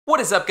What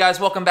is up, guys?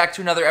 Welcome back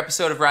to another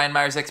episode of Ryan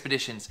Myers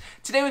Expeditions.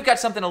 Today we've got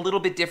something a little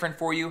bit different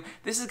for you.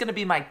 This is going to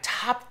be my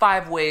top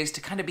 5 ways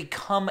to kind of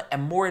become a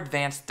more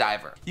advanced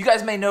diver. You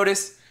guys may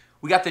notice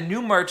we got the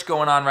new merch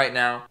going on right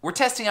now. We're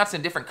testing out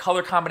some different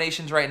color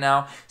combinations right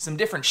now, some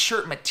different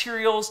shirt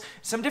materials,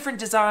 some different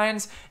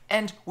designs,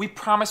 and we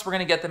promise we're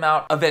going to get them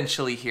out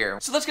eventually here.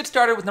 So let's get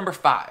started with number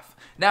 5.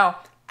 Now,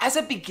 as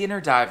a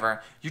beginner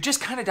diver, you're just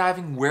kind of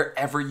diving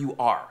wherever you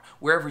are,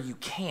 wherever you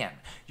can.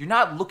 You're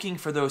not looking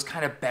for those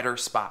kind of better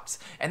spots.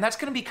 And that's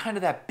gonna be kind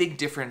of that big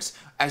difference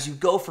as you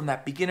go from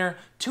that beginner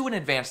to an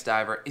advanced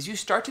diver, is you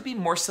start to be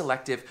more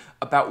selective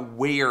about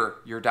where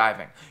you're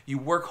diving. You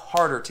work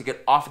harder to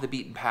get off of the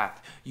beaten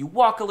path. You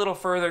walk a little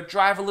further,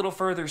 drive a little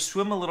further,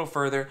 swim a little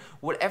further,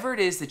 whatever it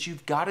is that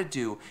you've gotta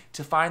do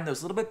to find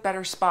those little bit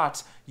better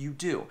spots, you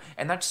do.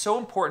 And that's so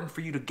important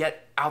for you to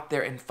get out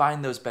there and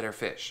find those better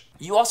fish.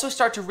 You also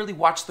start to really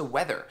watch the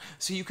weather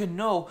so you can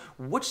know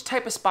which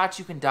type of spots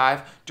you can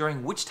dive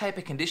during which type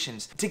of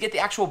conditions to get the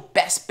actual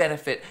best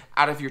benefit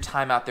out of your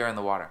time out there in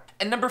the water.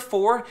 And number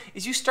 4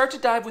 is you start to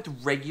dive with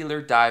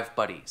regular dive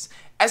buddies.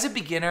 As a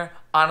beginner,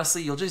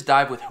 honestly, you'll just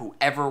dive with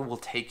whoever will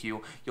take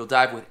you. You'll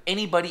dive with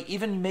anybody,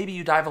 even maybe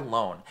you dive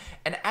alone.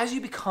 And as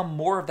you become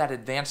more of that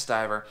advanced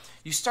diver,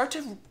 you start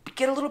to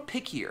get a little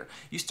pickier.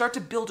 You start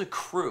to build a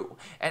crew.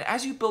 And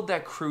as you build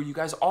that crew, you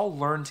guys all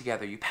learn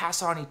together. You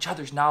pass on each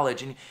other's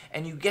knowledge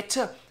and you get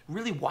to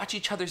really watch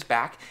each other's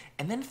back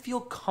and then feel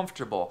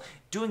comfortable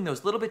doing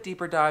those little bit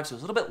deeper dives,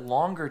 those little bit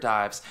longer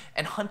dives,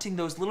 and hunting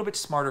those little bit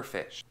smarter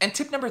fish. And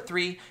tip number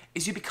 3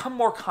 is you become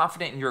more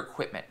confident in your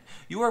equipment.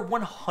 You are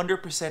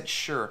 100%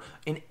 sure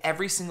in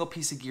every single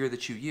piece of gear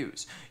that you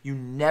use. You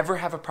never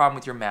have a problem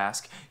with your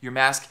mask. Your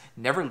mask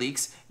never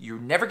leaks. You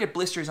never get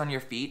blisters on your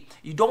feet.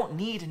 You don't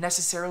need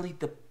necessarily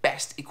the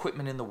best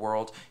equipment in the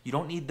world. You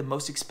don't need the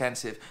most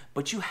expensive,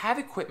 but you have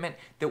equipment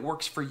that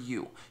works for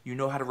you. You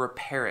know how to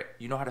repair it.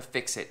 You know how to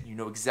fix it. You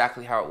know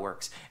exactly how it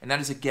works. And that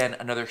is, again,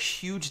 another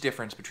huge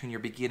difference between your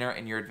beginner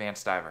and your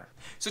advanced diver.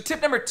 So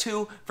tip number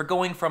 2 for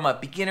going from a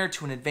beginner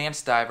to an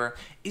advanced diver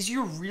is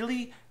you're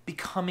really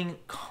becoming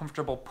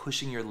comfortable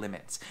pushing your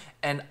limits.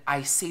 And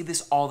I say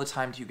this all the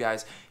time to you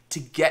guys, to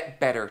get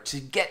better,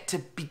 to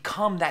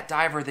become that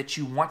diver that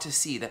you want to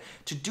see,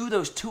 to do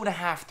those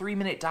 2.5, 3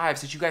 minute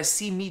dives that you guys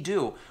see me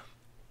do,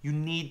 you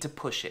need to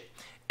push it.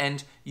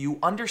 And you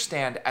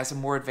understand as a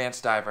more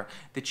advanced diver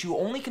that you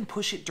only can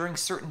push it during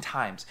certain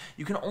times.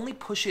 You can only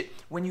push it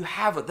when you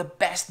have the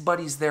best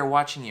buddies there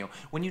watching you.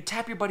 When you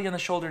tap your buddy on the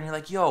shoulder and you're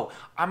like, yo,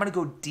 I'm gonna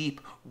go deep,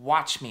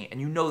 watch me.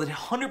 And you know that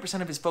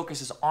 100% of his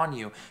focus is on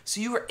you.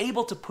 So you are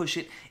able to push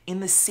it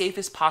in the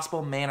safest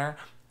possible manner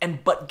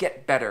but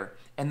get better.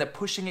 And that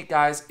pushing it,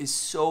 guys, is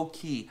so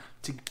key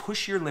to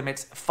push your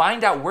limits,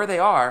 find out where they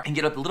are, and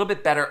get up a little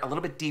bit better, a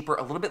little bit deeper,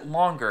 a little bit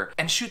longer,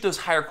 and shoot those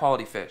higher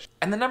quality fish.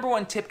 And the number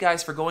 1 tip,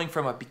 guys, for going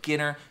from a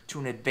beginner to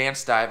an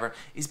advanced diver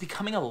is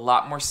becoming a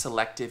lot more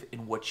selective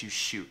in what you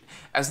shoot.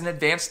 As an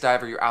advanced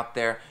diver, you're out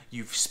there,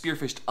 you've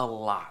spearfished a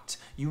lot.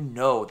 You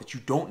know that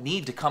you don't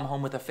need to come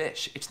home with a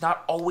fish. It's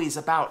not always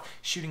about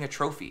shooting a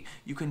trophy.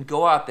 You can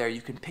go out there,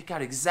 you can pick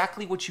out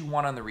exactly what you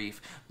want on the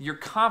reef. You're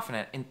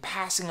confident in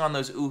passing on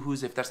those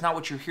oohoos if that's not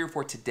what you're here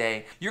for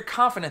today. You're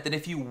confident that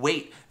if you wait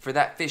for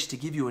that fish to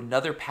give you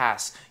another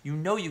pass, you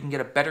know you can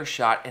get a better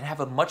shot and have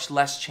a much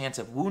less chance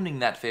of wounding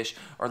that fish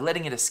or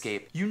letting it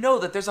escape. You know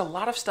that there's a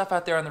lot of stuff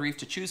out there on the reef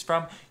to choose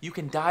from. You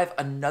can dive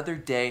another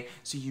day,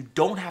 so you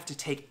don't have to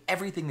take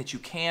everything that you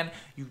can.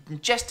 You can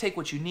just take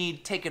what you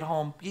need, take it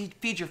home,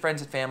 feed your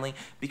friends and family,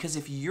 because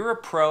if you're a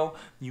pro,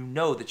 you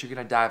know that you're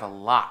gonna dive a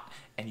lot.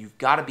 And you've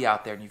got to be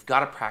out there and you've got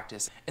to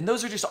practice. And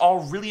those are just all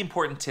really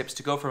important tips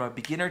to go from a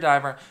beginner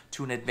diver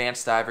to an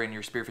advanced diver in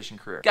your spearfishing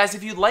career. Guys,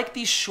 if you like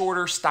these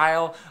shorter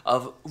style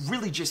of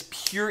really just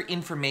pure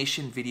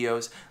information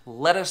videos,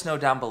 let us know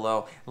down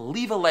below.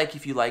 Leave a like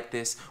if you like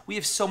this. We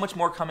have so much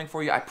more coming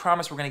for you. I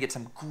promise we're going to get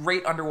some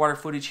great underwater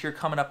footage here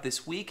coming up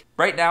this week.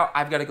 Right now,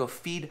 I've got to go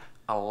feed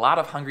a lot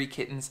of hungry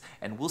kittens,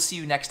 and we'll see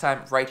you next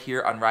time right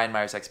here on Ryan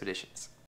Myers Expeditions.